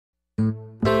And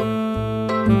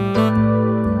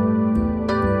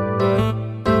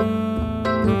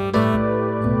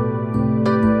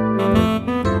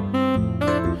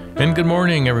good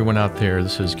morning, everyone out there.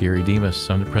 This is Gary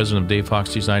Demas. I'm the president of Dave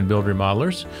Fox Design Build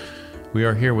Remodelers. We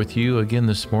are here with you again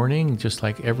this morning, just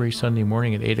like every Sunday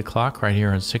morning at 8 o'clock, right here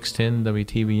on 610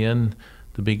 WTVN,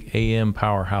 the big AM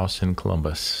powerhouse in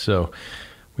Columbus. So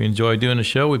we enjoy doing the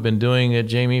show. We've been doing it,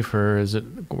 Jamie, are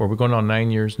we going on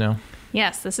 9 years now?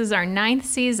 Yes, this is our 9th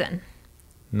season.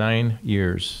 9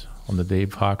 years on the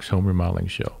Dave Fox Home Remodeling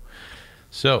Show.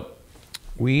 So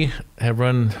we have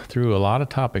run through a lot of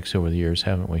topics over the years,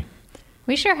 haven't we?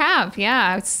 We sure have, yeah.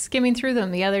 I was skimming through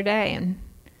them the other day, and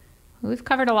we've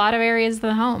covered a lot of areas of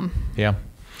the home. Yeah.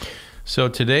 So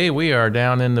today we are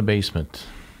down in the basement.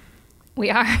 We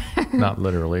are. Not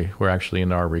literally. We're actually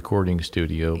in our recording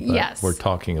studio, but yes, we're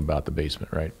talking about the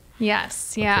basement, right?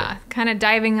 Yes, yeah. Okay. Kind of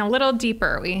diving a little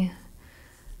deeper. We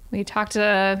talked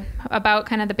about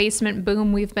kind of the basement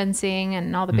boom we've been seeing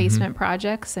and all the basement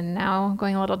projects, and now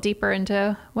going a little deeper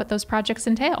into what those projects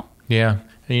entail. Yeah.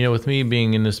 And with me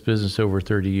being in this business over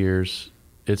 30 years,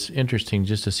 it's interesting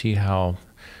just to see how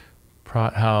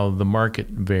the market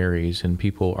varies and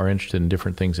people are interested in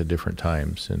different things at different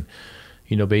times. And,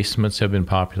 basements have been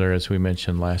popular, as we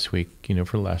mentioned last week,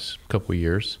 for the last couple of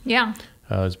years. Yeah.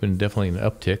 There's been definitely an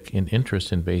uptick in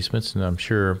interest in basements, and I'm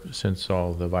sure since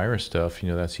all the virus stuff,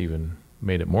 that's even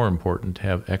made it more important to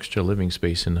have extra living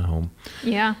space in the home.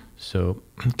 Yeah. So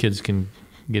kids can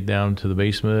get down to the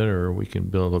basement, or we can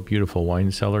build a beautiful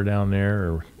wine cellar down there,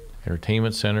 or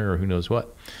entertainment center, or who knows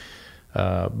what.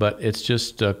 But it's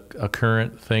just a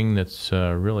current thing that's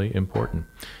really important.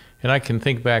 And I can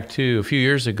think back to a few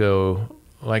years ago,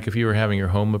 like if you were having your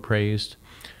home appraised,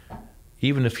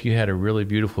 even if you had a really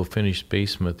beautiful finished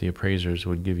basement, the appraisers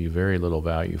would give you very little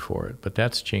value for it. But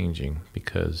that's changing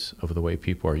because of the way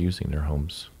people are using their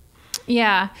homes.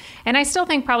 Yeah. And I still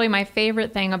think probably my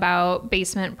favorite thing about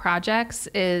basement projects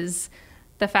is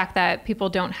the fact that people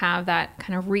don't have that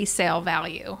kind of resale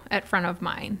value at front of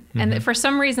mind. And for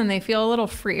some reason, they feel a little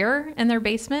freer in their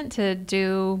basement to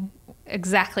do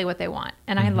exactly what they want.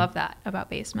 And I love that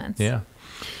about basements. Yeah.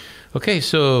 Okay,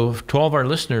 so to all of our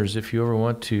listeners, if you ever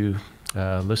want to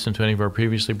listen to any of our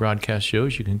previously broadcast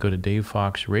shows, you can go to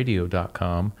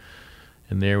davefoxradio.com,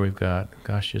 and there we've got,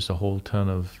 just a whole ton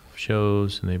of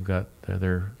shows, and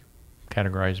they're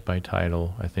categorized by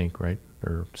title, I think, right,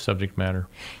 or subject matter.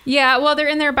 Yeah, well, they're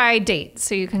in there by date,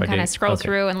 so you can kind of scroll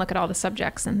through and look at all the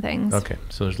subjects and things. Okay,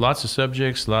 so there's lots of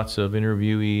subjects, lots of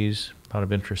interviewees, a lot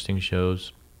of interesting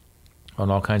shows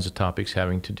on all kinds of topics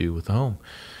having to do with the home.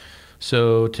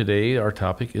 So today our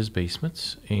topic is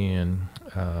basements, and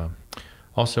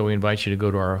also we invite you to go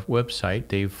to our website,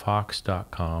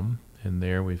 davefox.com, and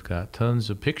there we've got tons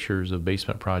of pictures of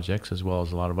basement projects as well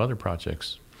as a lot of other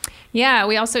projects. Yeah,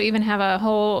 we also even have a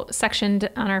whole section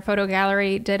on our photo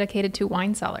gallery dedicated to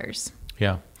wine cellars.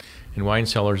 Yeah, and wine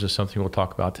cellars is something we'll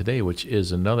talk about today, which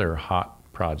is another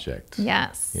hot project.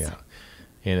 Yes. Yeah,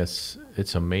 and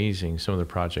it's amazing, some of the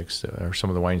projects, or some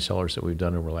of the wine cellars that we've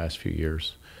done over the last few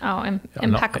years. Oh,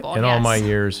 impeccable. In all my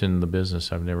years in the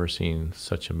business, I've never seen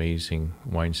such amazing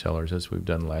wine cellars as we've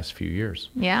done the last few years.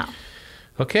 Yeah.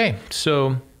 Okay,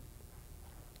 so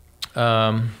what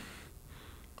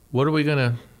are we going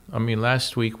to,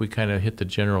 last week we kind of hit the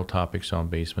general topics on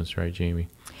basements, right, Jamie?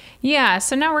 Yeah,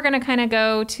 so now we're going to kind of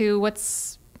go to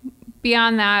what's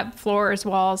beyond that, floors,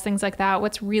 walls, things like that,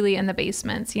 what's really in the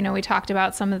basements. We talked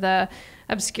about some of the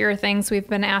obscure things we've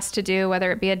been asked to do,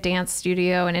 whether it be a dance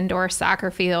studio, an indoor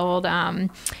soccer field,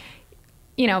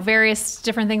 various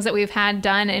different things that we've had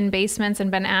done in basements and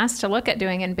been asked to look at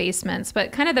doing in basements.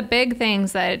 But kind of the big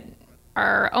things that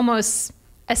are almost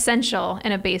essential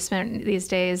in a basement these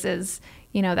days is,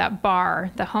 that bar,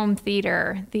 the home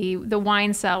theater, the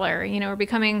wine cellar, are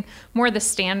becoming more the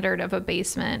standard of a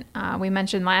basement. We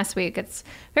mentioned last week, it's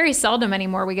very seldom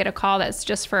anymore we get a call that's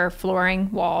just for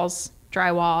flooring, walls,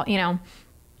 drywall.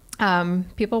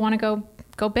 People want to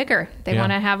go bigger. They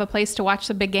want to have a place to watch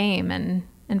the big game and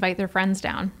invite their friends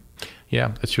down.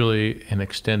 Yeah, it's really an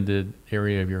extended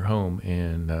area of your home,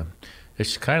 and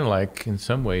it's kind of like, in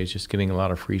some ways, just getting a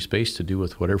lot of free space to do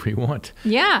with whatever you want.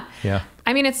 Yeah. Yeah.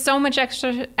 It's so much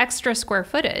extra square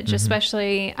footage,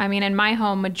 especially, in my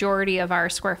home, majority of our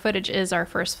square footage is our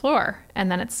first floor. And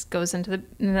then it goes into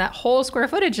that whole square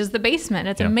footage is the basement.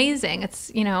 It's amazing.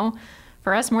 It's,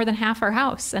 for us, more than half our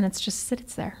house, and it's just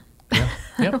sits there. Yeah.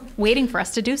 Yep. Waiting for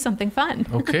us to do something fun.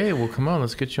 Okay, well, come on,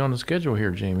 let's get you on the schedule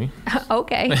here, Jamie.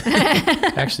 Okay.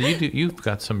 Actually, you've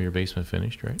got some of your basement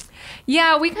finished, right?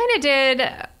 Yeah, we kind of did.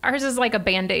 Ours is like a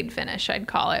Band-Aid finish, I'd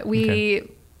call it. We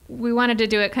we wanted to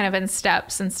do it kind of in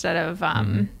steps instead of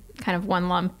kind of one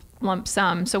lump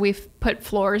sum. So we've put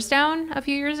floors down a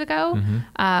few years ago.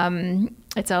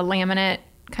 It's a laminate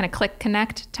kind of click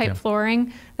connect type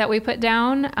flooring that we put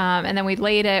down. And then we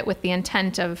laid it with the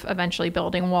intent of eventually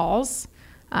building walls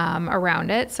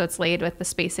around it. So it's laid with the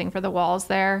spacing for the walls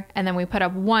there. And then we put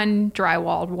up one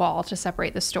drywalled wall to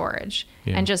separate the storage.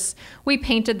 And just, we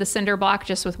painted the cinder block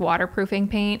just with waterproofing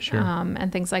paint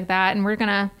and things like that. And we're going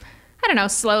to, I don't know,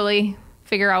 slowly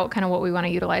figure out kind of what we want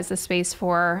to utilize the space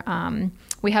for.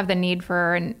 We have the need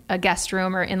for a guest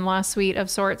room or in-law suite of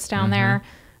sorts down there.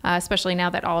 Especially now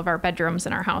that all of our bedrooms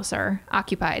in our house are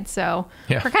occupied. So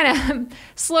we're kind of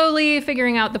slowly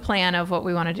figuring out the plan of what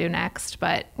we want to do next,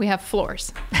 but we have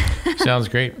floors. Sounds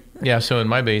great. Yeah, so in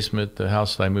my basement, the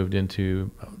house that I moved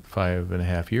into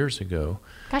 5.5 years ago.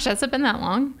 Gosh, has it been that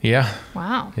long? Yeah.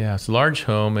 Wow. Yeah, it's a large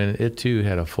home, and it too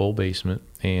had a full basement,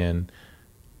 and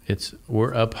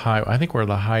we're up high. I think we're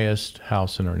the highest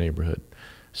house in our neighborhood.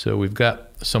 So we've got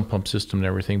a sump pump system and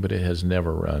everything, but it has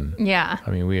never run. Yeah.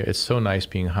 I mean, it's so nice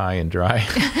being high and dry.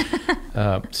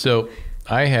 So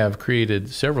I have created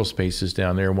several spaces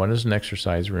down there. One is an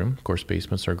exercise room. Of course,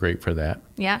 basements are great for that.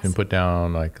 Yes. And put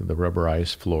down like the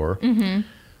rubberized floor.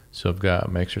 So I've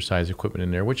got my exercise equipment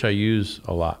in there, which I use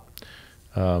a lot.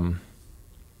 And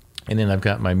then I've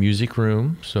got my music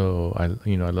room. So I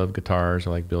love guitars. I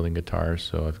like building guitars.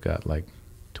 So I've got like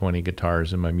 20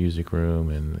 guitars in my music room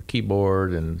and a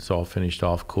keyboard, and it's all finished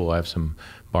off cool. I have some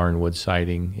barnwood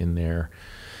siding in there.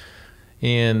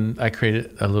 And I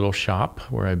created a little shop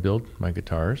where I build my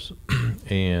guitars.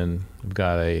 And I've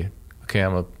got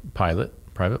I'm a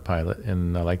private pilot,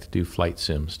 and I like to do flight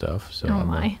sim stuff. So I'm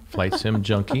a flight sim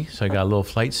junkie. So I got a little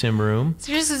flight sim room.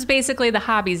 So this is basically the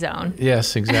hobby zone.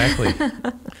 Yes, exactly.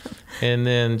 And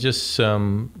then just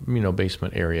some,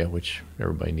 basement area, which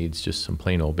everybody needs, just some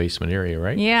plain old basement area,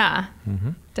 right? Yeah,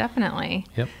 definitely.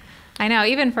 Yep. I know,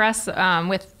 even for us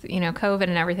with, COVID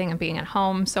and everything and being at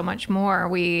home so much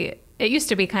more, it used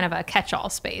to be kind of a catch-all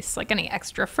space. Like any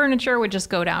extra furniture would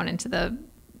just go down into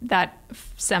that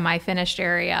semi-finished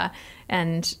area.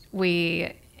 And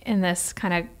we, in this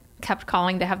kind of kept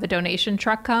calling to have the donation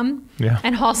truck come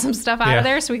and haul some stuff out of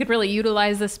there so we could really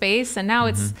utilize the space. And now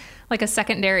it's like a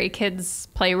secondary kids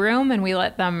playroom, and we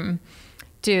let them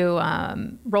do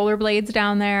rollerblades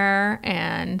down there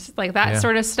and like that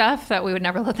sort of stuff that we would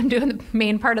never let them do in the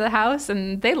main part of the house.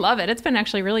 And they love it. It's been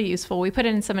actually really useful. We put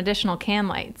in some additional can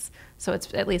lights, so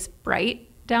it's at least bright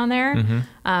down there.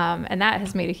 And that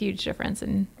has made a huge difference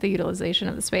in the utilization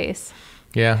of the space.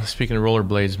 Yeah, speaking of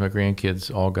rollerblades, my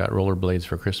grandkids all got rollerblades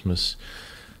for Christmas.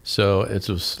 So it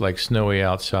was like snowy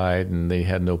outside, and they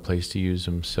had no place to use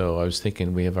them. So I was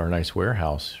thinking, we have our nice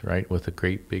warehouse, right, with a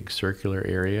great big circular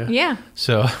area. Yeah.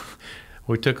 So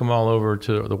we took them all over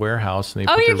to the warehouse, and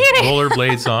they put their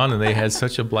rollerblades on, and they had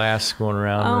such a blast going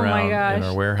around and around in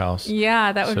our warehouse.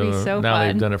 Yeah, that would be so fun. Now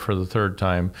they've done it for the third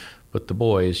time. But the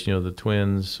boys, the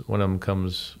twins, one of them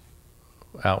comes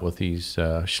out with these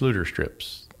Schluter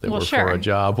strips that were for a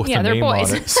job with a name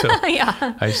on it. So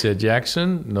I said,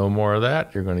 Jackson, no more of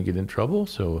that. You're going to get in trouble.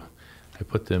 So I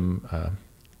put them,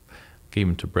 gave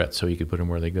them to Brett so he could put them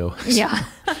where they go. Yeah.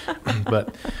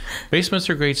 But basements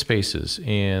are great spaces,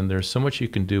 and there's so much you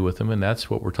can do with them, and that's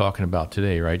what we're talking about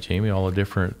today, right, Jamie? All the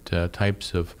different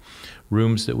types of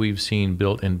rooms that we've seen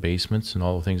built in basements, and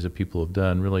all the things that people have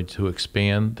done really to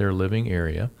expand their living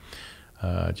area.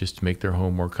 Just to make their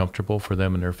home more comfortable for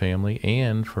them and their family,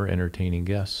 and for entertaining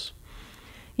guests.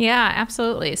 Yeah,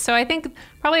 absolutely. So I think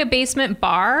probably a basement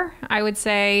bar, I would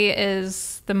say,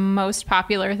 is the most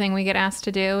popular thing we get asked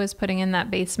to do, is putting in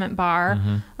that basement bar.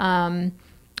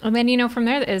 And then, from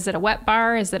there, is it a wet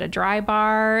bar? Is it a dry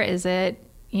bar? Is it,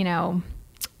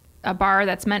 a bar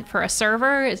that's meant for a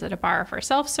server? Is it a bar for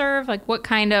self-serve? Like, what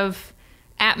kind of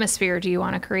atmosphere do you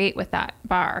want to create with that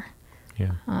bar?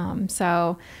 Yeah.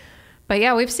 But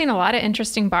yeah, we've seen a lot of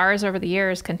interesting bars over the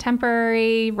years: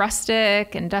 contemporary,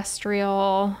 rustic,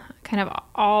 industrial, kind of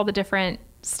all the different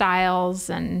styles.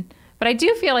 But I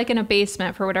do feel like in a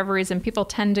basement, for whatever reason, people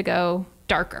tend to go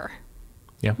darker.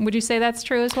 Yeah. Would you say that's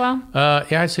true as well?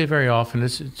 Yeah, I'd say very often.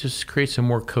 It just creates a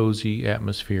more cozy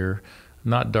atmosphere,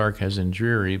 not dark as in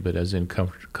dreary, but as in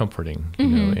comforting,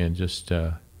 and just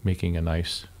making a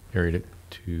nice area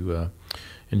to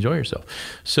enjoy yourself.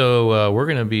 So we're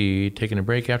going to be taking a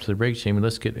break. After the break, Jamie,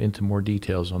 let's get into more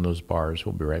details on those bars.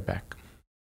 We'll be right back.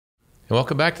 And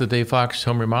welcome back to the Dave Fox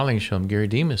Home Remodeling Show. I'm Gary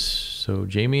Demas. So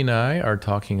Jamie and I are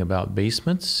talking about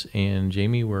basements. And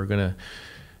Jamie, we're going to,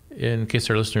 in case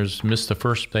our listeners missed the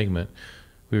first segment,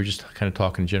 we were just kind of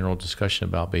talking general discussion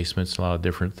about basements, a lot of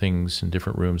different things and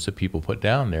different rooms that people put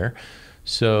down there.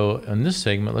 So in this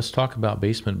segment, let's talk about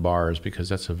basement bars, because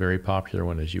that's a very popular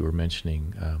one, as you were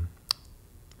mentioning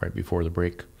right before the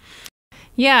break.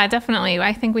 Yeah, definitely.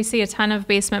 I think we see a ton of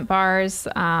basement bars.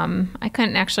 I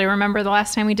couldn't actually remember the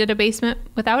last time we did a basement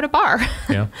without a bar.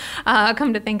 Yeah.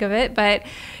 Come to think of it. But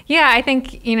yeah, I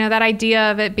think, that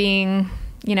idea of it being,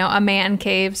 a man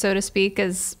cave, so to speak,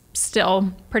 is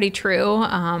still pretty true.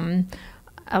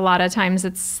 A lot of times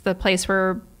it's the place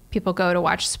where people go to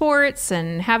watch sports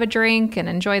and have a drink and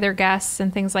enjoy their guests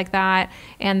and things like that.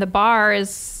 And the bar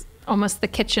is almost the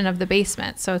kitchen of the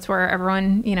basement. So it's where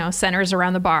everyone, centers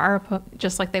around the bar,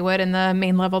 just like they would in the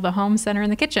main level of the home, center in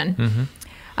the kitchen.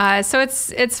 Mm-hmm. So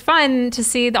it's fun to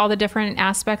see all the different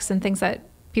aspects and things that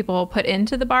people put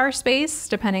into the bar space,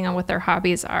 depending on what their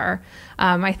hobbies are.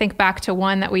 I think back to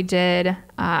one that we did,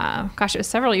 it was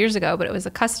several years ago, but it was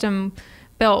a custom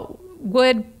built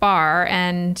wood bar,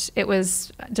 and it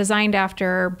was designed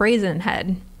after Brazen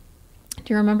Head.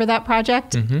 Do you remember that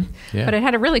project? Mm-hmm. Yeah. But it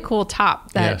had a really cool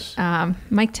top that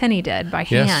Mike Tenney did by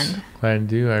hand. Yes, I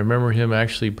do. I remember him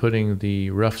actually putting the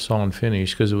rough sawn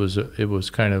finish, because it was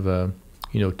kind of a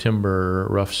timber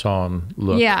rough sawn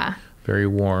look. Yeah. Very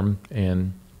warm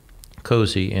and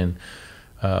cozy. And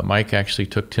Mike actually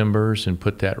took timbers and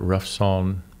put that rough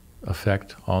sawn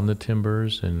effect on the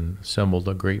timbers and assembled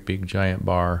a great big giant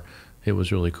bar. It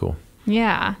was really cool.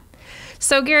 Yeah.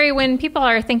 So Gary, when people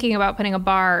are thinking about putting a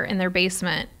bar in their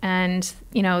basement, and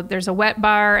there's a wet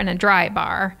bar and a dry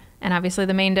bar, and obviously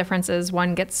the main difference is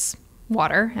one gets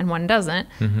water and one doesn't.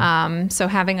 Mm-hmm. So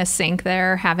having a sink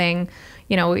there,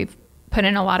 we've put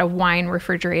in a lot of wine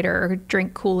refrigerator,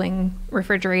 drink cooling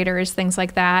refrigerators, things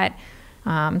like that.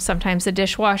 Sometimes a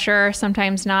dishwasher,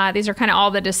 sometimes not. These are kind of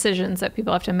all the decisions that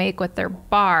people have to make with their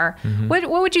bar. Mm-hmm. What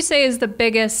would you say is the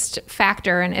biggest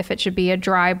factor in if it should be a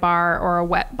dry bar or a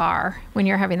wet bar when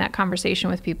you're having that conversation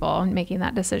with people and making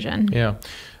that decision? Yeah.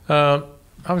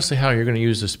 Obviously how you're going to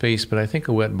use the space, but I think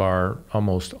a wet bar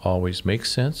almost always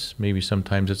makes sense. Maybe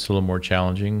sometimes it's a little more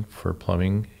challenging for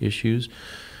plumbing issues.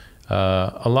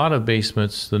 A lot of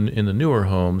basements in the newer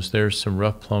homes, there's some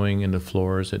rough plumbing in the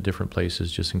floors at different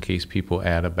places, just in case people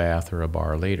add a bath or a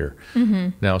bar later. Mm-hmm.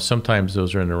 Now, sometimes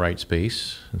those are in the right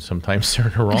space, and sometimes they're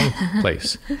in the wrong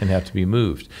place and have to be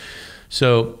moved.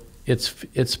 So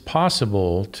it's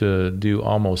possible to do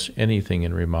almost anything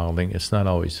in remodeling. It's not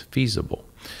always feasible.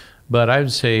 But I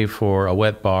would say for a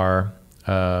wet bar,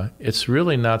 it's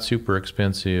really not super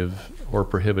expensive or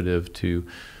prohibitive to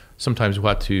sometimes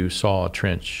we'll have to saw a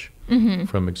trench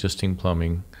from existing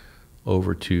plumbing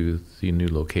over to the new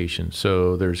location.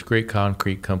 So there's great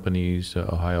concrete companies,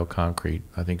 Ohio Concrete,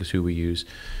 I think is who we use.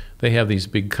 They have these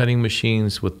big cutting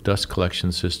machines with dust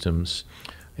collection systems,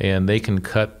 and they can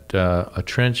cut a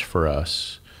trench for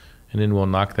us, and then we'll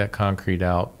knock that concrete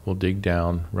out, we'll dig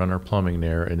down, run our plumbing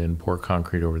there, and then pour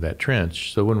concrete over that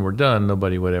trench. So when we're done,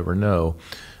 nobody would ever know.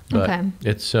 But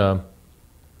it's some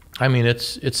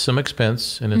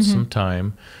expense and it's some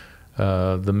time.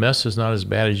 The mess is not as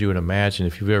bad as you would imagine.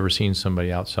 If you've ever seen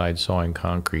somebody outside sawing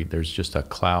concrete, there's just a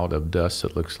cloud of dust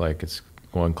that looks like it's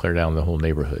going clear down the whole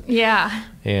neighborhood. Yeah.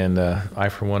 And I,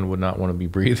 for one, would not want to be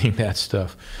breathing that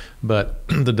stuff. But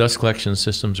the dust collection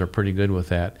systems are pretty good with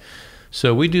that.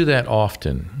 So we do that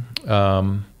often.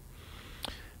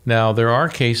 Now, there are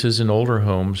cases in older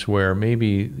homes where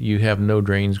maybe you have no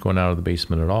drains going out of the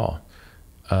basement at all.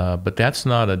 But that's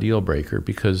not a deal breaker,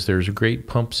 because there's great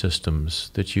pump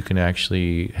systems that you can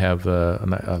actually have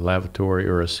a lavatory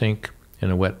or a sink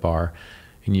in a wet bar,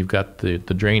 and you've got the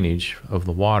drainage of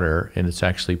the water, and it's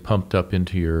actually pumped up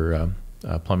into your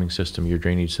plumbing system, your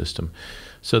drainage system.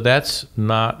 So that's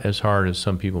not as hard as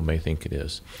some people may think it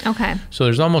is. Okay. So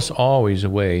there's almost always a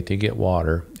way to get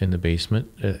water in the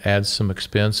basement. It adds some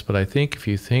expense, but I think if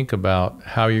you think about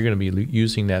how you're going to be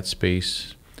using that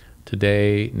space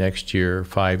today, next year,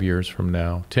 5 years from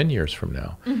now, 10 years from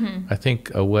now, I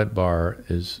think a wet bar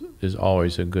is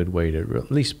always a good way to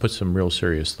at least put some real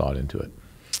serious thought into it.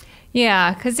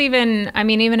 Yeah, because even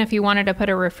if you wanted to put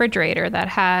a refrigerator that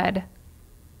had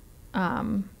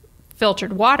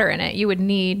filtered water in it, you would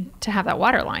need to have that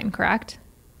water line, correct?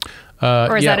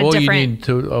 Or is that a different...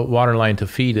 you need a water line to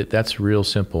feed it. That's real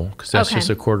simple, because that's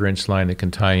just a 1/4-inch line that can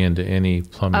tie into any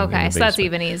plumbing in the basement. So that's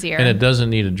even easier. And it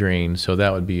doesn't need a drain, so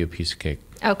that would be a piece of cake.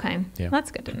 Okay, that's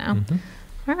good to know.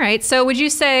 All right, so would you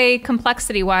say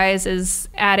complexity-wise is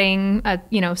adding a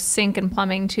sink and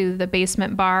plumbing to the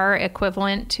basement bar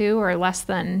equivalent to or less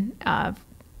than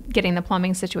getting the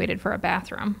plumbing situated for a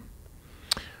bathroom?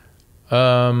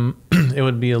 It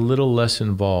would be a little less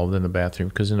involved than a bathroom,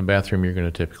 because in a bathroom you're going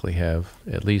to typically have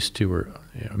at least 2 or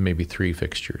maybe 3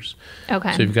 fixtures.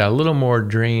 Okay. So you've got a little more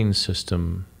drain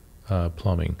system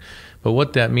plumbing. But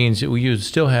what that means, you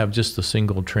still have just a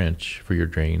single trench for your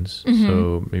drains.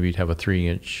 So maybe you'd have a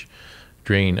 3-inch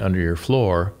drain under your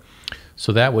floor.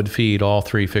 So that would feed all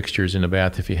 3 fixtures in a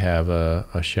bath if you have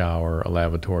a shower, a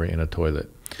lavatory, and a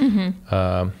toilet.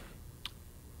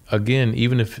 Again,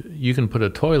 even if you can put a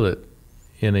toilet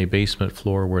in a basement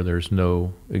floor where there's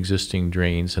no existing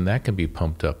drains, and that can be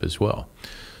pumped up as well.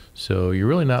 So you're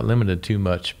really not limited too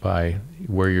much by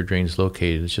where your drain's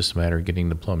located. It's just a matter of getting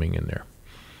the plumbing in there.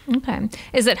 Okay.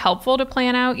 Is it helpful to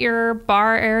plan out your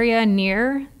bar area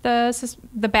near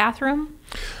the bathroom?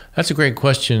 That's a great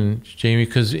question, Jamie,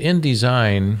 because in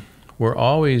design,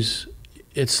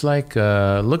 it's like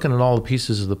looking at all the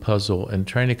pieces of the puzzle and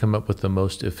trying to come up with the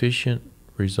most efficient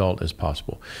result as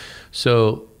possible.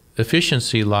 So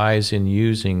efficiency lies in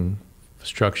using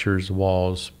structures,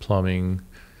 walls, plumbing,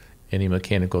 any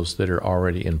mechanicals that are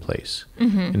already in place.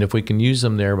 And if we can use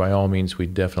them there, by all means, we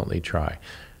definitely try.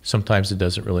 Sometimes it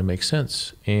doesn't really make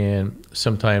sense. And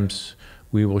sometimes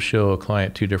we will show a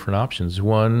client 2 different options.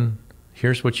 One,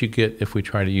 here's what you get if we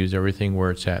try to use everything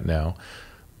where it's at now.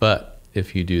 But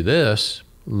if you do this,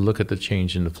 look at the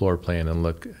change in the floor plan and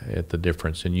look at the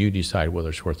difference, and you decide whether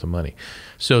it's worth the money.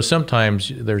 So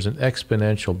sometimes there's an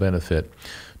exponential benefit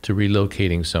to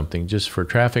relocating something just for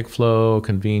traffic flow,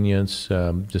 convenience,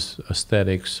 just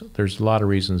aesthetics. There's a lot of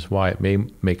reasons why it may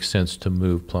make sense to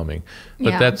move plumbing.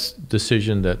 But that's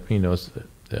decision that,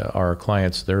 our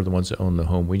clients, they're the ones that own the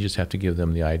home. We just have to give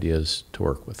them the ideas to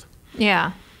work with.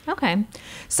 Yeah. Okay.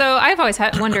 So I've always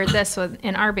wondered this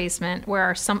in our basement, where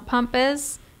our sump pump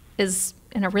is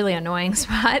in a really annoying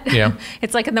spot. Yeah.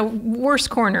 It's like in the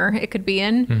worst corner it could be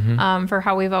in, for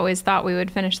how we've always thought we would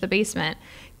finish the basement.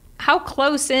 How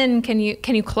close in can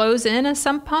you close in a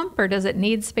sump pump, or does it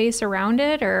need space around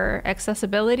it, or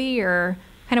accessibility, or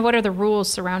kind of what are the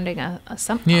rules surrounding a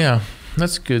sump pump? Yeah,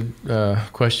 that's a good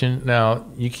question. Now,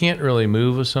 you can't really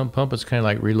move a sump pump. It's kind of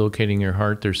like relocating your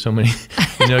heart. There's so many,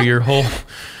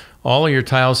 all of your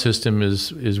tile system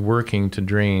is working to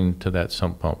drain to that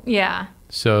sump pump. Yeah.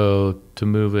 So to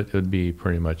move it would be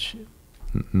pretty much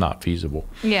not feasible.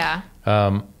 Yeah.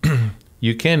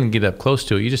 You can get up close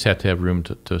to it. You just have to have room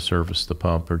to service the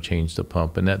pump or change the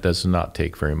pump, and that does not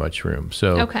take very much room.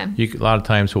 So a lot of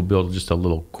times we'll build just a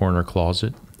little corner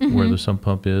closet where the sump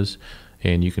pump is,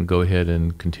 and you can go ahead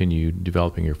and continue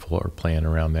developing your floor plan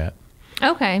around that.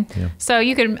 Okay. Yeah. So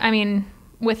you could,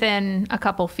 within a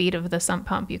couple feet of the sump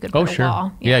pump, you could put a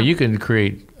wall. Yeah, you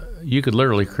could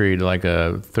literally create like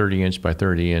a 30-inch by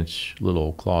 30-inch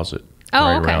little closet.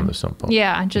 Around the sump pump.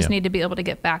 Yeah, just need to be able to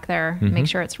get back there, make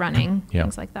sure it's running,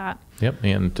 things like that. Yep,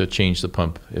 and to change the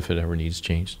pump if it ever needs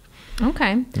changed.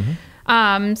 Okay.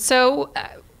 So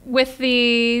with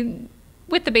the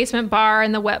basement bar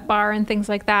and the wet bar and things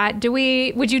like that,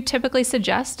 would you typically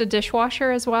suggest a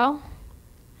dishwasher as well?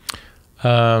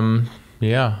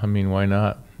 Yeah, why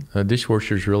not? A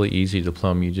dishwasher is really easy to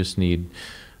plumb. You just need,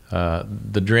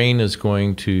 the drain is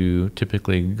going to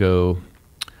typically go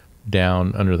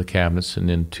down under the cabinets and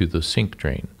into the sink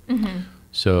drain.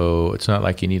 So it's not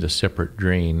like you need a separate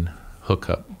drain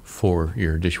hookup for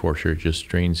your dishwasher. It just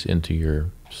drains into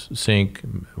your sink,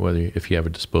 if you have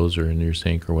a disposer in your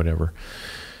sink or whatever.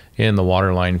 And the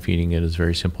water line feeding it is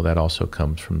very simple. That also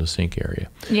comes from the sink area.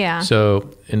 Yeah. So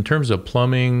in terms of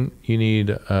plumbing, you need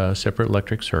a separate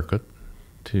electric circuit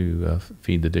to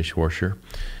feed the dishwasher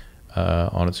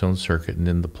on its own circuit. And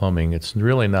then the plumbing, it's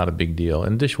really not a big deal.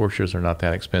 And dishwashers are not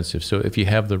that expensive. So if you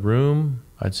have the room,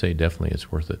 I'd say definitely it's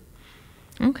worth it.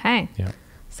 Okay. Yeah.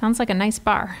 Sounds like a nice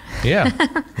bar. Yeah.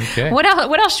 Okay. What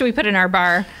else should we put in our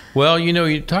bar? Well,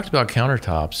 you talked about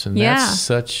countertops, and that's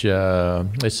such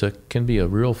can be a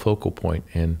real focal point.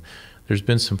 And there's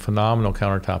been some phenomenal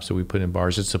countertops that we put in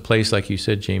bars. It's a place, like you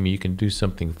said, Jamie, you can do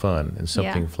something fun and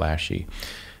something flashy.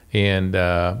 And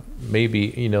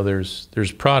maybe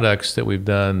there's products that we've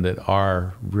done that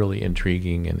are really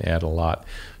intriguing and add a lot.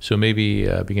 So maybe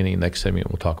beginning of next segment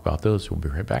we'll talk about those. We'll be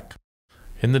right back.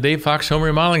 And the Dave Fox Home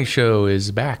Remodeling Show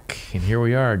is back. And here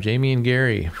we are, Jamie and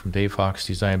Gary from Dave Fox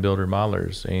Design Builder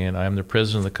Modelers. And I'm the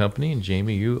president of the company, and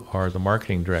Jamie, you are the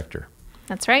marketing director.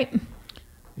 That's right.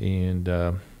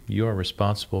 And you are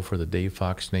responsible for the Dave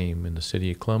Fox name in the city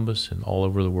of Columbus and all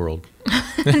over the world.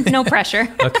 No pressure.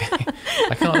 Okay.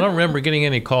 I don't remember getting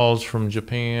any calls from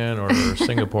Japan or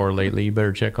Singapore lately. You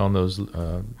better check on those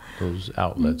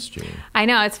outlets, Jane. I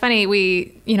know. It's funny.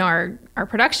 Our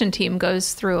production team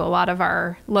goes through a lot of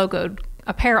our logoed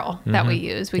apparel that we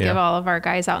use. We give all of our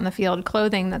guys out in the field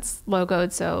clothing that's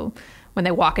logoed, so when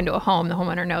they walk into a home, the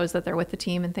homeowner knows that they're with the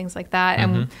team and things like that.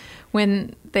 And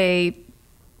when they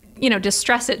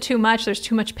distress it too much, there's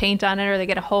too much paint on it, or they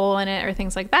get a hole in it or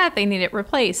things like that, they need it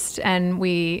replaced. And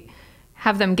we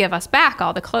have them give us back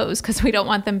all the clothes because we don't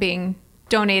want them being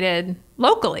donated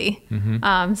locally.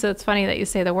 So it's funny that you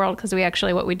say the world, because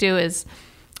what we do is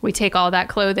we take all that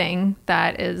clothing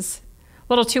that is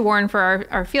a little too worn for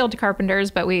our field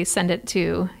carpenters, but we send it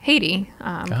to Haiti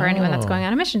for anyone that's going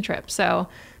on a mission trip. So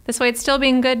this way it's still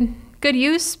being good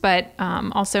use, but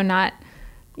also not,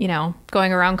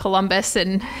 going around Columbus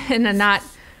in a not,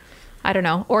 I don't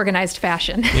know, organized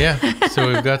fashion. Yeah.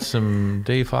 So we've got some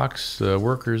Dave Fox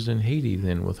workers in Haiti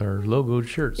then with our logoed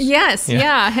shirts. Yes.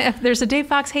 Yeah. There's a Dave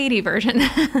Fox Haiti version.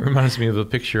 Reminds me of a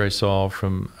picture I saw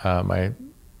from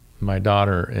my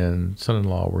daughter and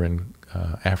son-in-law were in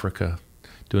Africa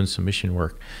doing some mission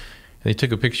work. And they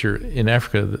took a picture in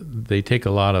Africa. They take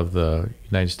a lot of the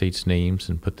United States names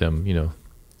and put them,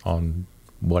 on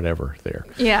whatever there.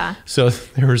 Yeah. So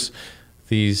there was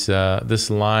this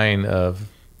line of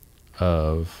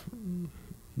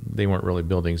they weren't really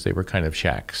buildings, they were kind of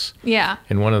shacks. Yeah.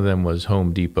 And one of them was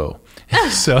Home Depot.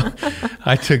 So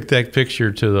I took that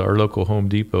picture to our local Home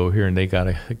Depot here, and they got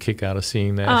a kick out of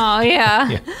seeing that. Oh,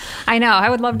 yeah. I know. I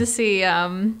would love to see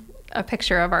a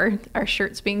picture of our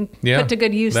shirts being put to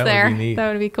good use there. Would be neat.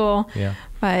 That would be cool. Yeah.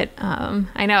 But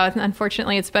I know,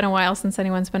 unfortunately, it's been a while since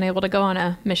anyone's been able to go on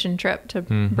a mission trip to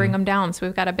bring them down. So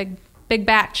we've got a big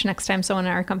batch next time someone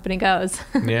in our company goes.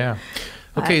 Yeah.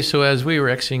 Okay, so as we were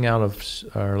exiting out of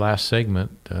our last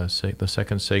segment, the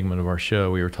second segment of our show,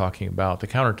 we were talking about the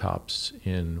countertops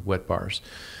in wet bars.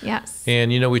 Yes. And,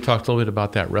 we talked a little bit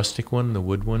about that rustic one, the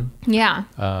wood one. Yeah.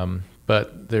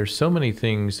 But there's so many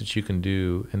things that you can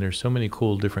do, and there's so many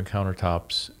cool different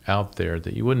countertops out there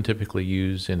that you wouldn't typically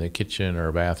use in a kitchen or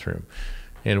a bathroom.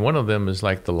 And one of them is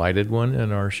like the lighted one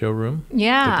in our showroom.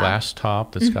 Yeah. The glass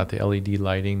top that's got the LED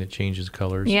lighting that changes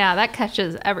colors. Yeah, that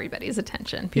catches everybody's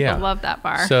attention. People love that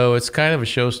bar. So it's kind of a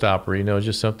showstopper,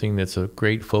 just something that's a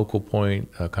great focal point,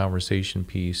 a conversation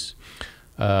piece.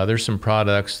 There's some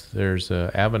products. There's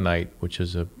Avenite, which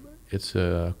is it's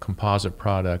a composite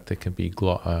product that can be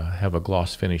have a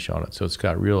gloss finish on it. So it's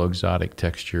got real exotic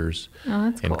textures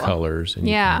and cool. colors, and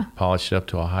you can polish it up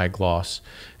to a high gloss.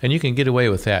 And you can get away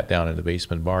with that down in the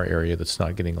basement bar area that's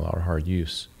not getting a lot of hard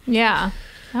use. Yeah,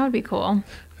 that would be cool.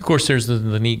 Of course, there's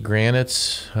the neat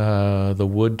granites, the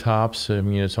wood tops. I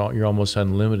mean, you're almost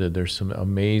unlimited. There's some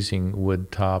amazing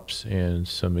wood tops and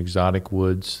some exotic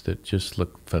woods that just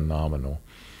look phenomenal.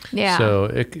 Yeah. So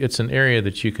it's an area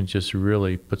that you can just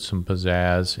really put some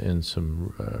pizzazz and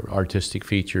some artistic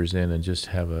features in, and just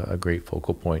have a great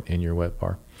focal point in your wet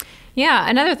bar. Yeah.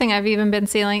 Another thing I've even been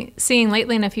seeing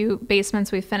lately in a few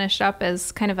basements we've finished up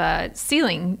is kind of a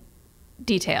ceiling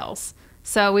details.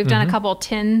 So we've done a couple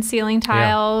tin ceiling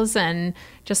tiles and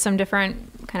just some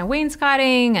different kind of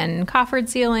wainscoting and coffered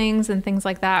ceilings and things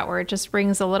like that, where it just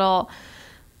brings a little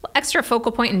extra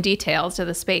focal point and details to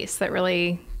the space that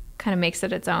really kind of makes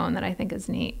it its own, that I think is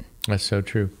neat. That's so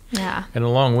true. Yeah. And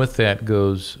along with that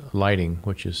goes lighting,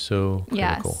 which is so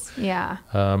critical. Yes.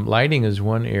 Yeah. Lighting is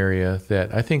one area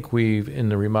that I think in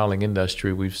the remodeling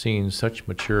industry, we've seen such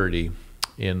maturity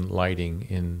in lighting,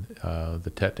 in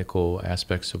the technical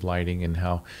aspects of lighting, and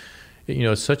how,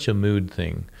 it's such a mood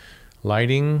thing.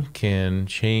 Lighting can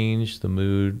change the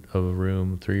mood of a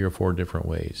room 3 or 4 different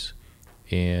ways.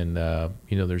 And,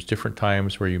 there's different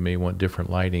times where you may want different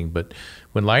lighting, but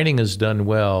when lighting is done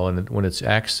well, and when it's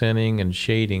accenting and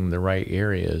shading the right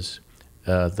areas,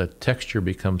 the texture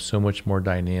becomes so much more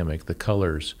dynamic. The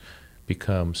colors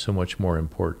become so much more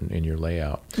important in your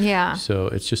layout. Yeah. So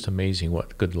it's just amazing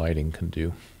what good lighting can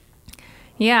do.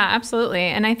 Yeah, absolutely.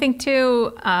 And I think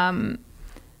too,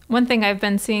 one thing I've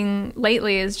been seeing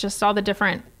lately is just all the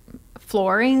different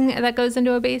flooring that goes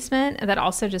into a basement that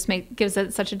also just gives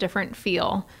it such a different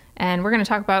feel. And we're going to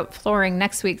talk about flooring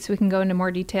next week, so we can go into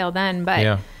more detail then.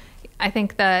 But I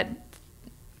think that,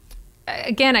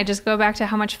 again, I just go back to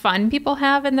how much fun people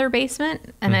have in their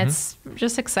basement, and it's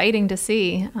just exciting to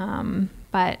see.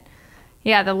 But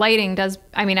yeah, the lighting does,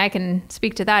 I can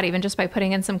speak to that even just by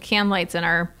putting in some can lights in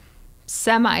our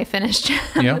semi-finished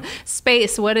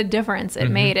space. What a difference it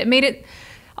made. It made it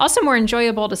also more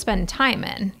enjoyable to spend time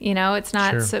in. It's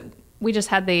not, we just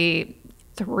had the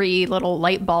 3 little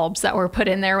light bulbs that were put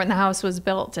in there when the house was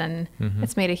built, and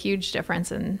it's made a huge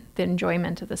difference in the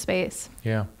enjoyment of the space.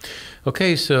 Yeah.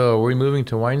 Okay, so are we moving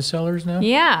to wine cellars now?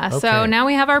 Yeah. Okay. So now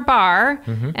we have our bar,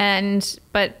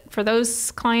 but for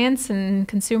those clients and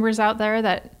consumers out there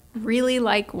that really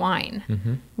like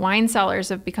wine, wine cellars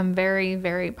have become very,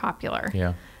 very popular.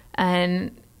 Yeah.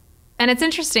 And it's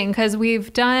interesting because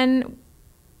we've done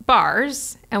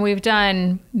bars and we've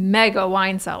done mega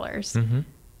wine cellars.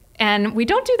 And we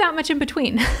don't do that much in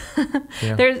between.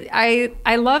 Yeah.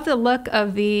 I love the look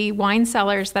of the wine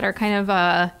cellars that are kind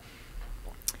of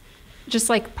just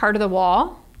like part of the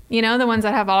wall. You know, the ones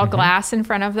that have all glass in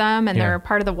front of them and they're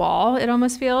part of the wall, it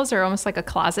almost feels, or almost like a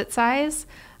closet size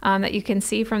that you can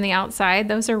see from the outside.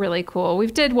 Those are really cool. We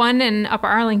did one in Upper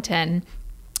Arlington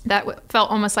that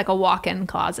felt almost like a walk-in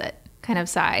closet kind of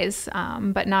size,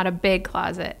 but not a big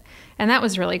closet. And that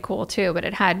was really cool too, but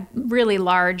it had really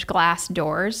large glass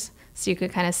doors so you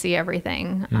could kind of see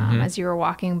everything as you were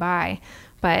walking by.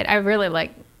 But I really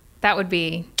like, that would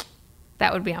be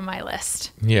on my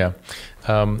list. Yeah.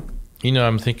 You know,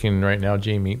 I'm thinking right now,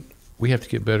 Jamie, we have to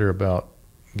get better about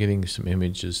getting some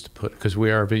images to put, because we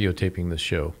are videotaping this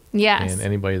show. Yes. And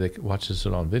anybody that watches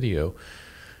it on video,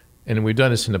 and we've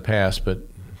done this in the past, but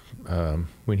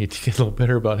we need to get a little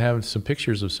better about having some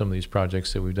pictures of some of these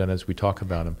projects that we've done as we talk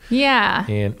about them. Yeah.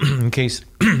 And in case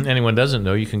anyone doesn't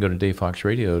know, you can go to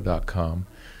davefoxradio.com.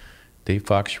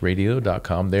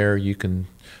 davefoxradio.com. There you can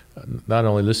not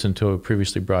only listen to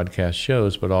previously broadcast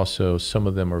shows, but also some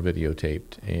of them are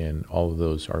videotaped, and all of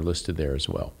those are listed there as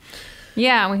well.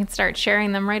 Yeah, we can start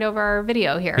sharing them right over our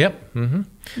video here. Yep.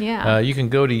 Yeah. You can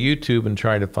go to YouTube and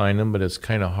try to find them, but it's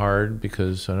kind of hard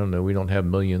because, I don't know, we don't have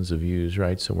millions of views,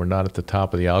 right? So we're not at the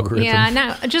top of the algorithm. Yeah,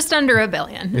 no, just under 1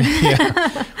 billion.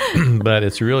 Yeah. But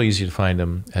it's real easy to find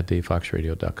them at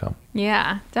davefoxradio.com.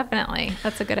 Yeah, definitely.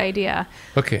 That's a good idea.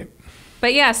 Okay.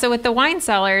 But yeah, so with the wine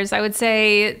cellars, I would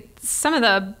say some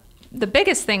of the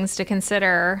biggest things to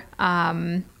consider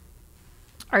are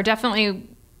definitely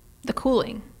the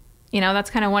cooling. You know, that's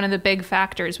kind of one of the big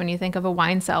factors when you think of a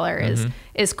wine cellar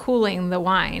is cooling the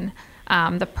wine.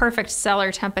 The perfect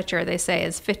cellar temperature, they say,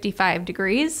 is 55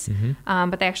 degrees,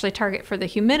 but they actually target for the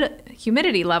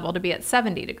humidity level to be at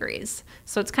 70 degrees.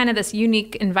 So it's kind of this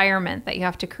unique environment that you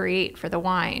have to create for the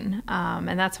wine,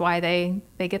 and that's why they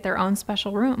get their own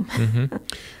special room.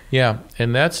 Yeah,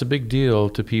 and that's a big deal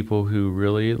to people who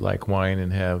really like wine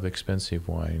and have expensive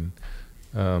wine.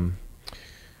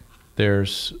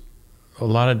 There's a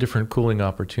lot of different cooling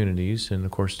opportunities, and of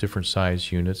course different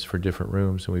size units for different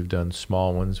rooms, and we've done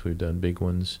small ones, we've done big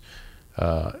ones,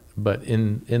 but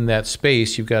in that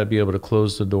space you've got to be able to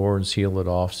close the door and seal it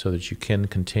off so that you can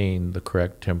contain the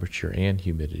correct temperature and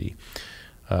humidity.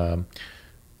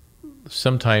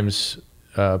 Sometimes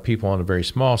people on a very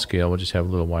small scale will just have a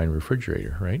little wine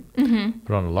refrigerator, right?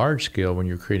 But on a large scale, when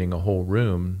you're creating a whole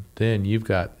room, then you've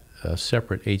got a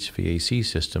separate HVAC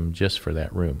system just for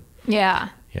that room. Yeah.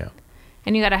 Yeah.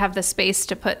 And you got to have the space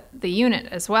to put the unit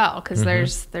as well, because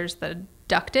there's the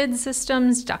ducted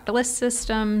systems, ductless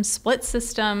systems, split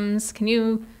systems. Can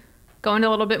you go into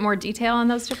a little bit more detail on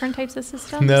those different types of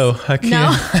systems? No, I can't. No?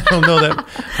 I don't know that.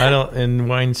 I don't. In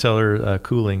wine cellar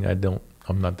cooling,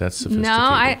 I'm not that sophisticated. No,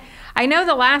 I know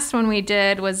the last one we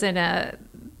did was that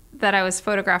I was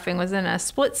photographing was in a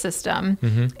split system,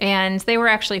 and they were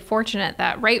actually fortunate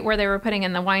that right where they were putting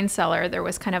in the wine cellar, there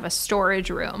was kind of a storage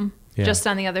room. Yeah. Just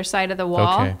on the other side of the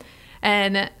wall. Okay.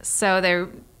 And so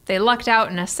they lucked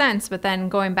out in a sense, but then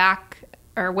going back,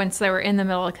 or once they were in the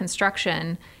middle of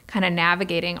construction, kind of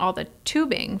navigating all the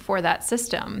tubing for that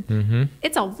system.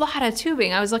 It's a lot of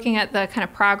tubing. I was looking at the kind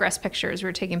of progress pictures. We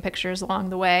were taking pictures along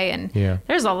the way, and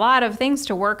there's a lot of things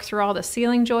to work through, all the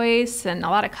ceiling joists, and a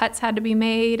lot of cuts had to be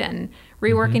made, and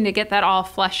reworking to get that all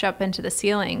flush up into the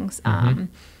ceilings.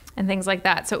 And things like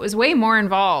that. So it was way more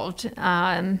involved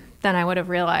than I would have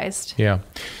realized. Yeah.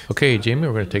 Okay, Jamie,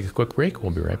 we're going to take a quick break.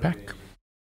 We'll be right back.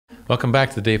 Welcome back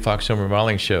to the Dave Fox Home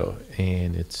Remodeling Show.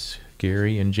 And it's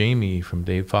Gary and Jamie from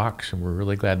Dave Fox, and we're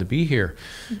really glad to be here.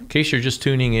 In case you're just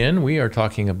tuning in, we are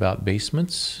talking about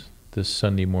basements this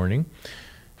Sunday morning.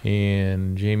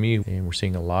 And Jamie, and we're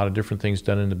seeing a lot of different things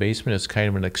done in the basement. It's kind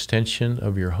of an extension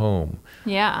of your home.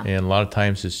 Yeah. And a lot of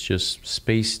times it's just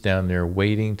space down there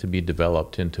waiting to be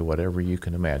developed into whatever you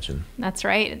can imagine. That's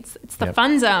right. It's the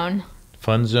fun zone.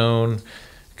 Fun zone.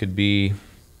 Could be,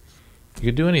 you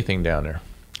could do anything down there.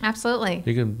 Absolutely.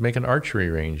 You can make an archery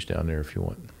range down there if you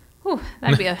want. Ooh,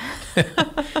 that'd be a...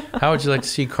 How would you like to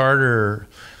see Carter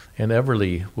and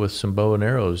Everly with some bow and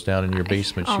arrows down in your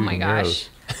basement shooting arrows?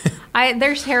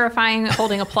 They're terrifying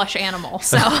holding a plush animal,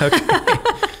 so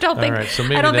I don't think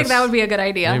that would be a good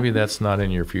idea. Maybe that's not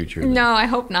in your future. Then. No, I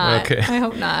hope not. Okay. I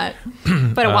hope not.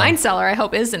 But a wine cellar, I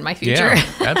hope, is in my future. Yeah,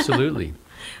 absolutely.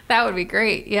 That would be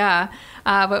great, yeah.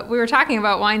 But we were talking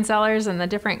about wine cellars and the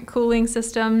different cooling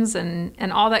systems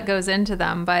and all that goes into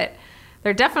them, but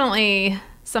they're definitely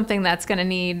something that's going to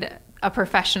need a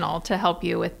professional to help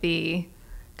you with the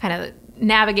kind of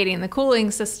navigating the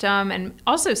cooling system and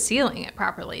also sealing it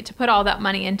properly, to put all that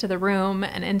money into the room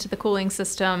and into the cooling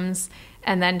systems,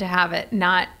 and then to have it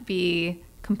not be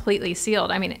completely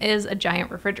sealed. I mean, it is a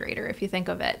giant refrigerator if you think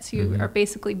of it. So you are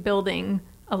basically building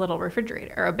a little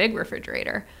refrigerator or a big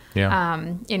refrigerator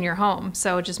in your home.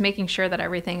 So just making sure that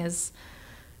everything is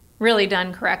really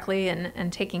done correctly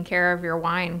and taking care of your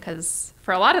wine, because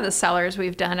for a lot of the cellars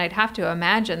we've done, I'd have to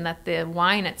imagine that the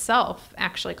wine itself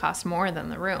actually costs more than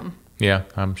the room. Yeah,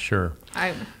 I'm sure.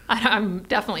 I'm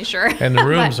definitely sure. And the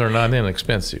rooms are not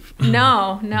inexpensive.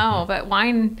 No, but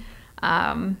wine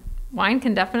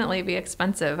can definitely be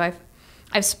expensive.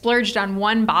 I've splurged on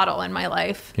one bottle in my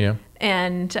life. Yeah.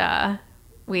 And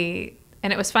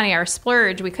it was funny, our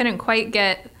splurge, we couldn't quite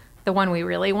get the one we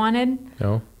really wanted.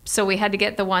 No. So we had to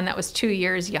get the one that was 2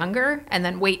 years younger and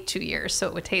then wait 2 years so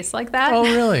it would taste like that. Oh,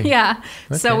 really? Yeah.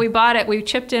 Okay. So we bought it. We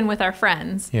chipped in with our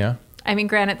friends. Yeah. I mean,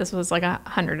 granted, this was like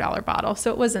 $100 bottle,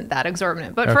 so it wasn't that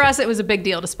exorbitant. But for us, it was a big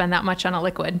deal to spend that much on a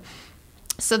liquid.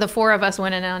 So the four of us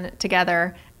went in on it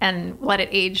together and let it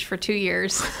age for 2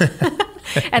 years.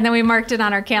 And then we marked it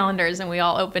on our calendars and we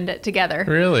all opened it together.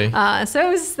 Really?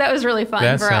 So that was really fun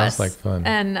for us. That sounds like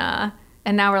fun.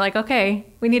 And now we're like, okay,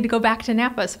 we need to go back to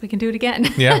Napa so we can do it again.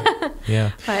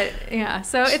 Yeah. But yeah,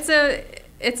 so it's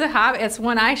a hobby. It's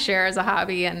one I share as a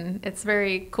hobby, and it's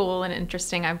very cool and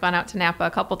interesting. I've gone out to Napa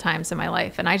a couple times in my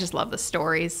life, and I just love the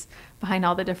stories behind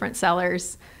all the different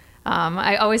cellars.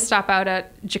 I always stop out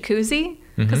at Jacuzzi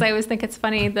because I always think it's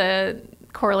funny, the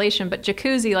correlation, but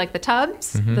Jacuzzi, like the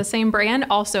tubs, the same brand,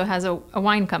 also has a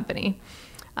wine company.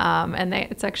 And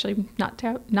it's actually not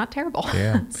terrible.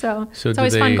 Yeah. so it's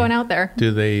always fun going out there.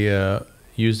 Do they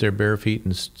use their bare feet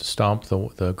and stomp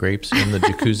the grapes in the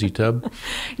jacuzzi tub?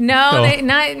 No,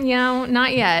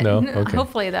 not yet. No? Okay.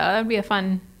 Hopefully, though, that'd be a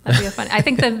fun. I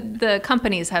think the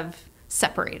companies have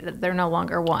separated. They're no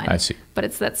longer one. I see. But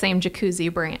it's that same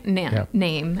Jacuzzi brand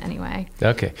name anyway.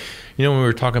 Okay. You know, when we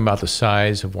were talking about the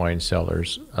size of wine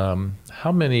cellars, do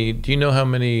you know how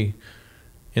many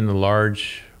in the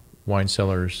large wine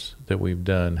cellars that we've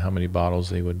done, how many bottles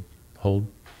they would hold?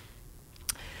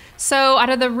 So out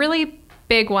of the really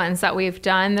big ones that we've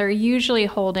done, they're usually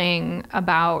holding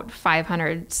about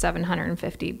 500,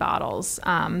 750 bottles.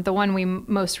 The one we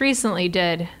most recently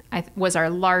did was our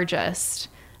largest.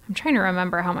 I'm trying to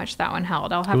remember how much that one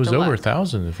held. I'll have to look. It was over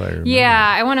 1,000 if I remember.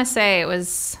 Yeah, I want to say it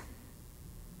was,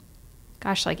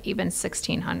 like even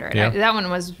 1,600. Yeah. That one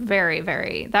was very,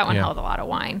 very, that one held a lot of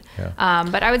wine. Yeah.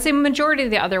 But I would say majority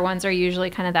of the other ones are usually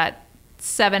kind of that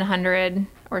 700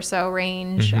 or so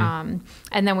range. And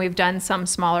then we've done some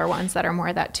smaller ones that are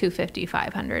more that 250,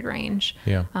 500 range.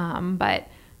 Yeah. But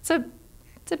it's a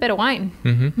bit of wine.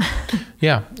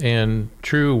 Yeah, and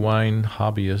true wine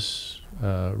hobbyists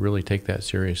really take that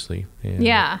seriously.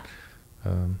 And,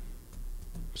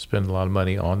 spend a lot of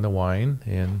money on the wine,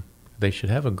 and they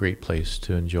should have a great place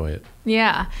to enjoy it.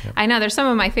 Yeah. Yep. I know there's some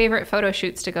of my favorite photo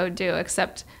shoots to go do,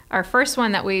 except our first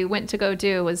one that we went to go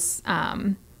do was,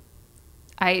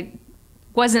 I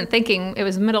wasn't thinking, it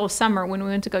was middle of summer when we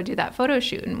went to go do that photo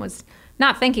shoot, and was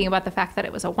not thinking about the fact that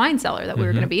it was a wine cellar that we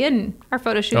were going to be in. Our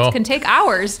photo shoots can take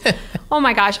hours. Oh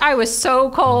my gosh, I was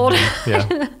so cold.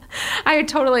 Yeah. I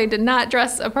totally did not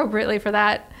dress appropriately for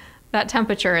that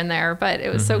temperature in there, but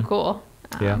it was so cool.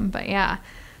 But yeah.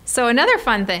 So another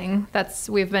fun thing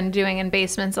we've been doing in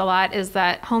basements a lot is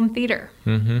that home theater.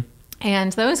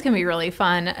 And those can be really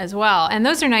fun as well. And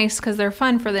those are nice because they're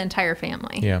fun for the entire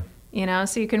family. Yeah. You know,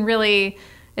 so you can really,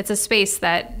 it's a space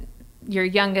that your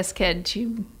youngest kid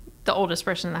to the oldest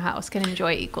person in the house can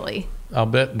enjoy equally. I'll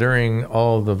bet during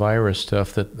all the virus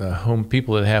stuff that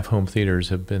people that have home theaters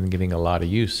have been getting a lot of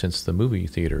use since the movie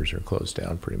theaters are closed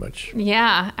down pretty much.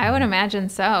 Yeah, I would imagine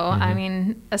so. I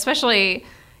mean, especially,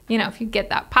 you know, if you get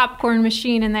that popcorn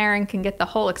machine in there and can get the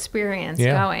whole experience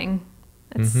going,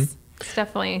 it's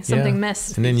definitely something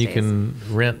missed. And then you days. can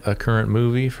rent a current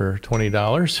movie for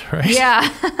 $20, right? Yeah,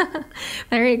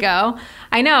 there you go.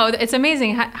 I know, it's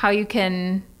amazing how you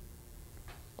can,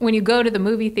 when you go to the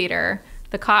movie theater,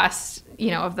 the cost, you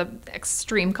know, of the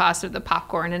extreme cost of the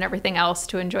popcorn and everything else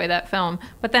to enjoy that film.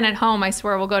 But then at home, I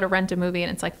swear we'll go to rent a movie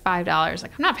and it's like $5.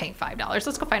 Like, I'm not paying $5.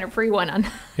 Let's go find a free one on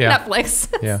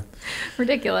Netflix. Yeah.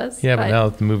 Ridiculous. Yeah, but now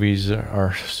that the movies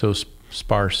are so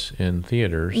sparse in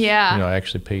theaters, you know, I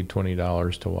actually paid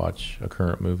 $20 to watch a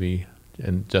current movie,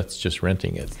 and that's just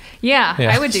renting it. Yeah.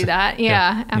 I would do that.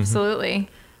 Yeah, absolutely.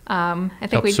 I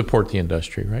think Help we support the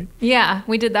industry, right? Yeah,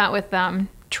 we did that with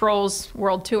Trolls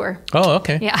World Tour. Oh,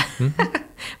 okay. Yeah.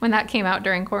 When that came out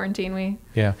during quarantine, we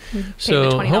paid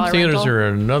so the $20 home theaters rental. are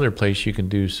another place you can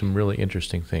do some really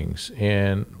interesting things.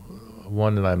 And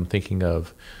one that I'm thinking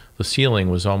of, the ceiling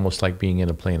was almost like being in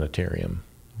a planetarium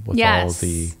with all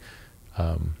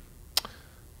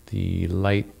the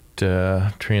light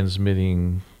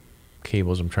transmitting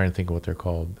cables. I'm trying to think of what they're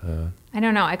called. I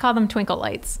don't know. I call them twinkle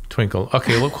lights. Twinkle.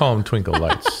 Okay, we'll call them twinkle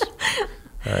lights.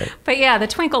 All right. But yeah, the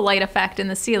twinkle light effect in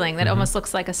the ceiling that almost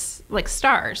looks like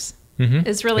stars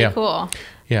is really cool.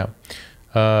 Yeah.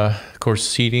 Of course,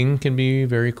 seating can be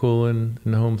very cool in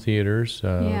home theaters.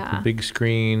 The big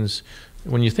screens.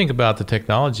 When you think about the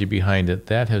technology behind it,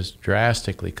 that has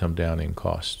drastically come down in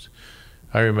cost.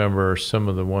 I remember some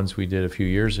of the ones we did a few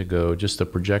years ago, just the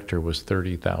projector was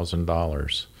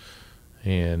 $30,000.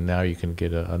 And now you can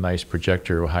get a nice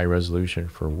projector with high resolution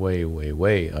for way, way,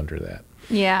 way under that.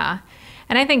 Yeah.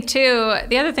 And I think, too,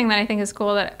 the other thing that I think is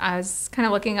cool that I was kind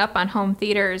of looking up on home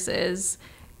theaters is,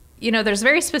 there's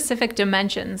very specific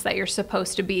dimensions that you're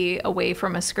supposed to be away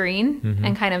from a screen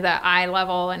and kind of that eye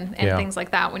level and things like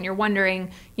that. When you're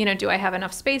wondering, do I have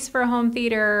enough space for a home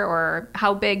theater, or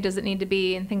how big does it need to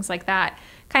be, and things like that.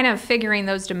 Kind of figuring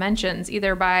those dimensions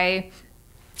either by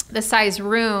the size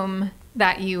room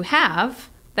that you have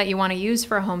that you want to use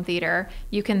for a home theater.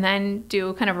 You can then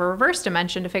do kind of a reverse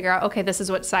dimension to figure out, okay, this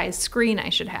is what size screen I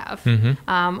should have.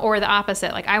 Or the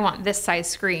opposite, like I want this size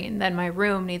screen, then my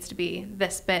room needs to be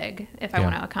this big if I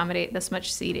want to accommodate this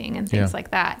much seating and things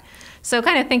like that. So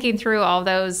kind of thinking through all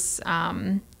those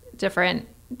different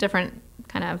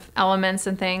kind of elements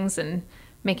and things, and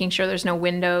making sure there's no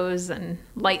windows and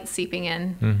light seeping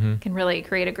in can really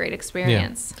create a great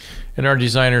experience. Yeah. And our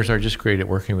designers are just great at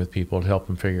working with people to help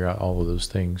them figure out all of those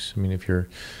things. I mean, if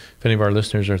any of our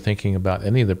listeners are thinking about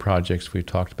any of the projects we've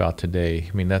talked about today,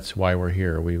 I mean, that's why we're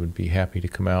here. We would be happy to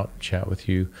come out and chat with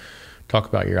you, talk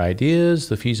about your ideas,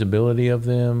 the feasibility of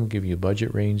them, give you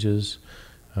budget ranges.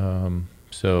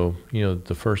 So,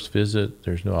 the first visit,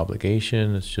 there's no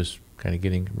obligation. It's just kind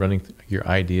of running your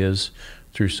ideas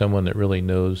through someone that really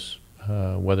knows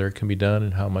whether it can be done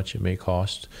and how much it may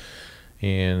cost.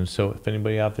 And so if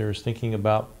anybody out there is thinking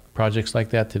about projects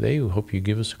like that today, we hope you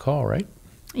give us a call, right?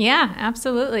 Yeah,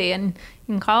 absolutely. And you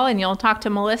can call and you'll talk to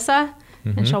Melissa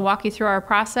and she'll walk you through our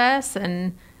process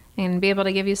and be able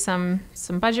to give you some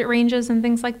budget ranges and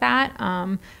things like that.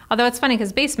 Although it's funny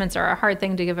because basements are a hard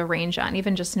thing to give a range on,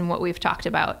 even just in what we've talked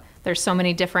about. There's so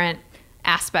many different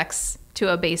aspects to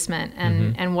a basement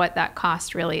and what that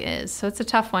cost really is. So it's a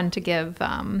tough one to give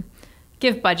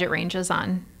budget ranges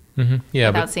on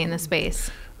without seeing the space.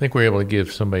 I think we're able to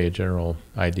give somebody a general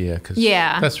idea because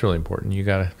that's really important. You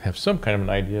got to have some kind of an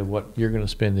idea of what you're going to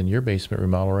spend in your basement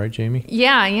remodel, right, Jamie?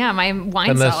 Yeah, my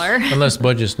wine cellar. Unless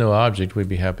budget's no object, we'd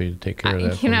be happy to take care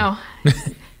of that.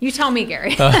 You tell me,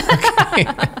 Gary. Okay.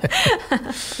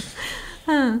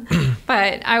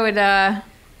 But I would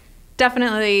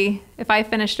definitely, if I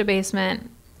finished a basement,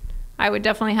 I would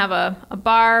definitely have a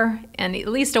bar and at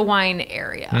least a wine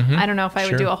area. I don't know if I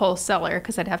would do a whole cellar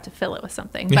because I'd have to fill it with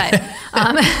something, but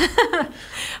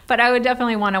but I would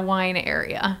definitely want a wine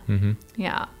area.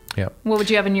 Yeah. What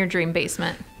would you have in your dream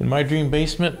basement? In my dream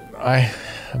basement, a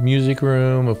music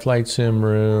room, a flight sim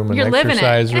room, an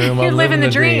exercise room. You're living the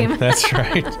dream. That's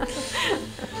right.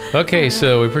 Okay,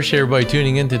 so we appreciate everybody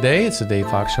tuning in today. It's the Dave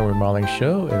Fox Home Remodeling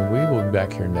Show, and we will be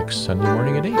back here next Sunday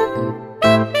morning at 8.